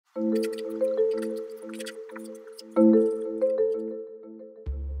When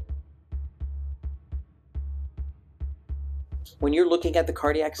you're looking at the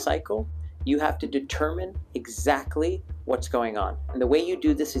cardiac cycle, you have to determine exactly what's going on. And the way you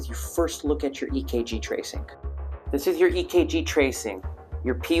do this is you first look at your EKG tracing. This is your EKG tracing,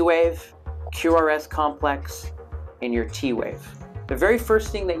 your P wave, QRS complex, and your T wave. The very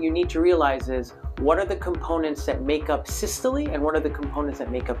first thing that you need to realize is what are the components that make up systole and what are the components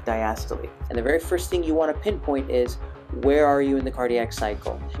that make up diastole. And the very first thing you want to pinpoint is where are you in the cardiac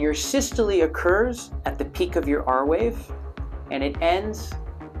cycle. Your systole occurs at the peak of your R wave and it ends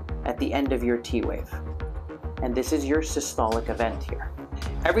at the end of your T wave. And this is your systolic event here.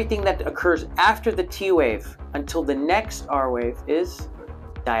 Everything that occurs after the T wave until the next R wave is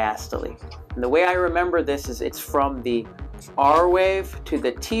diastole. And the way I remember this is it's from the R wave to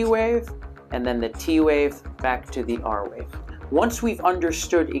the T wave and then the T wave back to the R wave. Once we've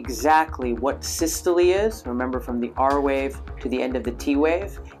understood exactly what systole is, remember from the R wave to the end of the T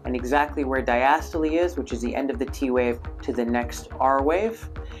wave, and exactly where diastole is, which is the end of the T wave to the next R wave,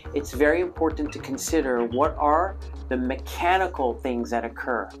 it's very important to consider what are the mechanical things that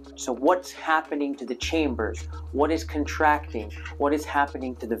occur. So what's happening to the chambers? What is contracting? What is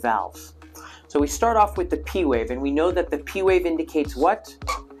happening to the valves? So we start off with the P wave, and we know that the P wave indicates what?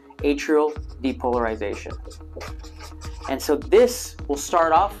 Atrial depolarization. And so this will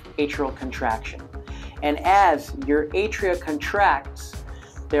start off atrial contraction. And as your atria contracts,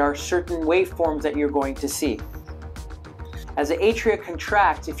 there are certain waveforms that you're going to see. As the atria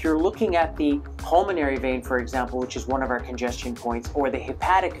contracts, if you're looking at the pulmonary vein, for example, which is one of our congestion points, or the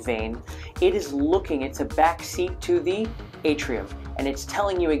hepatic vein, it's a backseat to the atrium. And it's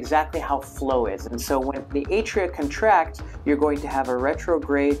telling you exactly how flow is. And so when the atria contract, you're going to have a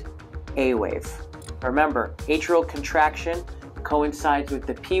retrograde A wave. Remember, atrial contraction coincides with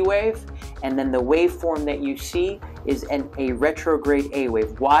the P wave, and then the waveform that you see is a retrograde A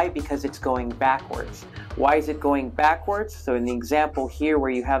wave. Why? Because it's going backwards. Why is it going backwards? So in the example here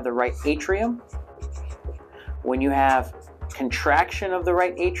where you have the right atrium, when you have contraction of the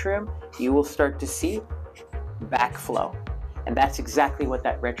right atrium, you will start to see backflow. And that's exactly what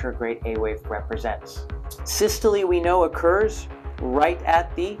that retrograde A wave represents. Systole, we know, occurs right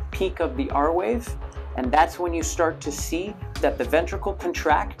at the peak of the R wave, and that's when you start to see that the ventricle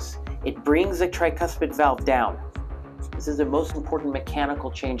contracts. It brings the tricuspid valve down. This is the most important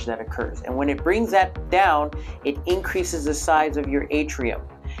mechanical change that occurs. And when it brings that down, it increases the size of your atrium.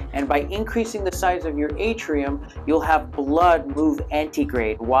 And by increasing the size of your atrium, you'll have blood move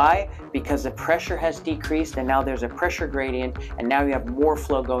antigrade. Why? Because the pressure has decreased and now there's a pressure gradient, and now you have more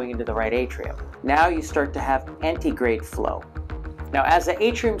flow going into the right atrium. Now you start to have antigrade flow. Now as the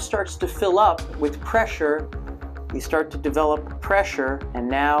atrium starts to fill up with pressure, you start to develop pressure, and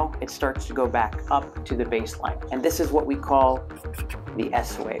now it starts to go back up to the baseline. And this is what we call the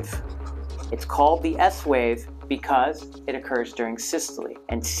S wave. It's called the S wave because it occurs during systole.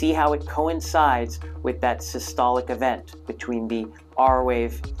 And see how it coincides with that systolic event between the R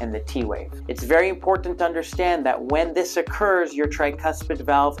wave and the T wave. It's very important to understand that when this occurs, your tricuspid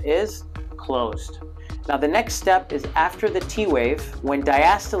valve is closed. Now the next step is after the T wave, when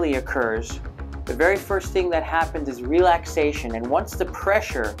diastole occurs, the very first thing that happens is relaxation. And once the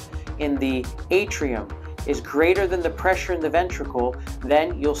pressure in the atrium is greater than the pressure in the ventricle,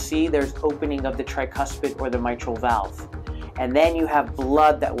 then you'll see there's opening of the tricuspid or the mitral valve. And then you have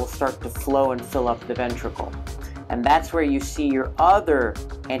blood that will start to flow and fill up the ventricle. And that's where you see your other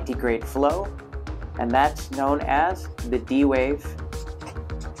antigrade flow, and that's known as the D wave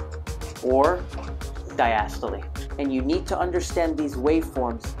or diastole. And you need to understand these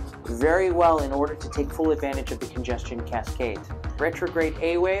waveforms very well in order to take full advantage of the congestion cascade. Retrograde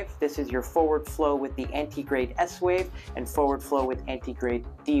A wave, this is your forward flow with the antigrade S wave, and forward flow with antigrade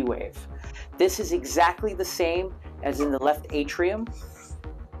D wave. This is exactly the same as in the left atrium.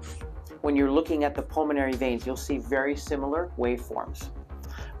 When you're looking at the pulmonary veins, you'll see very similar waveforms.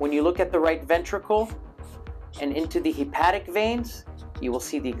 When you look at the right ventricle and into the hepatic veins, you will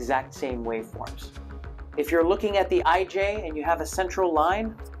see the exact same waveforms. If you're looking at the IJ and you have a central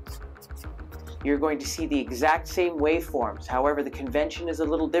line, you're going to see the exact same waveforms. However, the convention is a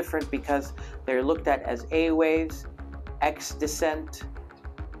little different because they're looked at as A waves, X descent,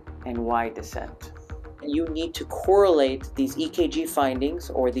 and Y descent. You need to correlate these EKG findings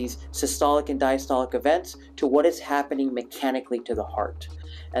or these systolic and diastolic events to what is happening mechanically to the heart.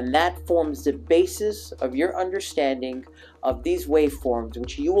 And that forms the basis of your understanding of these waveforms,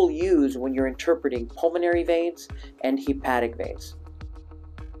 which you will use when you're interpreting pulmonary veins and hepatic veins.